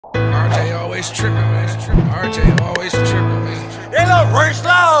always tripping, man. RJ always tripping, man. They look rich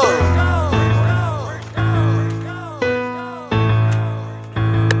slow.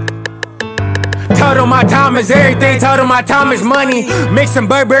 Told him my time is everything, told him my time is money. Mixing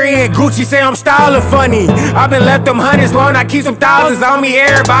Burberry and Gucci, say I'm styling funny. I been left them hundreds long, I keep some thousands on me.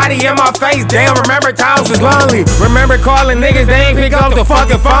 Everybody in my face, damn, remember times was lonely. Remember calling niggas, they ain't pick up the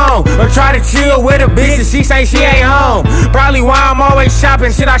fucking phone. Or try to chill with a bitch and she say she ain't home. Probably why I'm always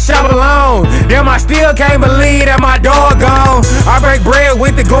shopping, shit I shop alone. Damn, I still can't believe that my dog gone. I break bread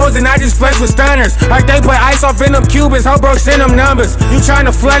with the goons and I just flex with stunners. Like they put ice off in them Cubans, ho bro, send them numbers. You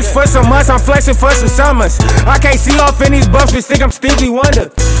tryna flex for some months, I'm flexing for some summers. I can't see off in these buffs, just think I'm Stevie Wonder.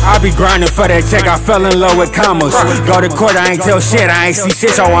 I be grinding for that check, I fell in love with commas. Go to court, I ain't tell shit, I ain't see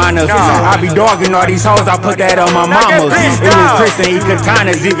shit, your honor. I be dogging all these hoes, I put that on my mamas. It was Chris and eat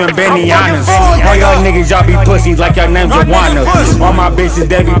katanas, even Benihana's. All y'all niggas, y'all be pussies like your name's Joanna. All my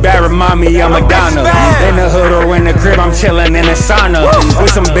bitches, they be bad, remind me I'm Madonna. In the hood or in the crib, I'm chillin' in the sauna.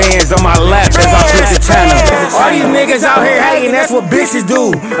 With some bands on my lap as I flip the channel. All these niggas out here hating, that's what bitches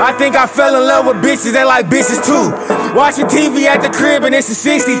do. I think I fell in love with bitches, they like bitches too. Watching TV at the crib and it's a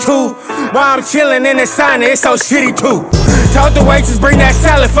 62. While I'm chillin' in the sauna, it's so shitty too. Told the waitress bring that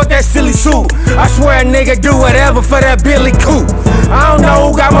salad, fuck that silly soup. I swear a nigga do whatever for that Billy Coop. I don't know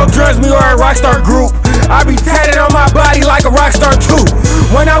who got more drugs, me or a rockstar group. I be tatted on my body like a rockstar too.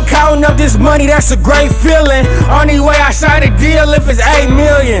 When I'm counting up this money, that's a great feeling. Only way I sign a deal if it's 8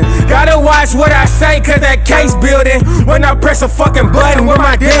 million. Gotta watch what I say, cause that case building. When I press a fucking button with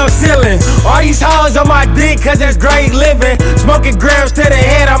my damn ceiling. All these hoes on my dick, cause that's great living. Smoking grams to the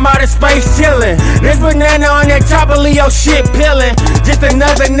head, I'm out of space chillin'. This banana on that top of Leo shit peeling. Just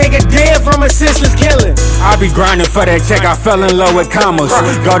another nigga dead from a senseless killing. I be grinding for that check, I fell in love with commas.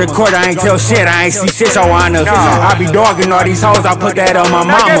 Go to court, I ain't tell shit, I ain't see shit, your honor. I be dogging all these hoes, I put that on my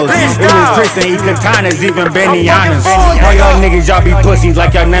mamas. It was Chris and eat katanas, even Benihana's. All y'all niggas, y'all be pussies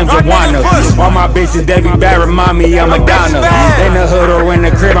like your name's Joanna. All my bitches, they be bad, remind me I'm Madonna. In the hood or in the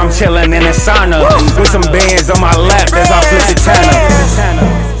crib, I'm chillin' in the sauna. With some bands on my lap as I flip the channel.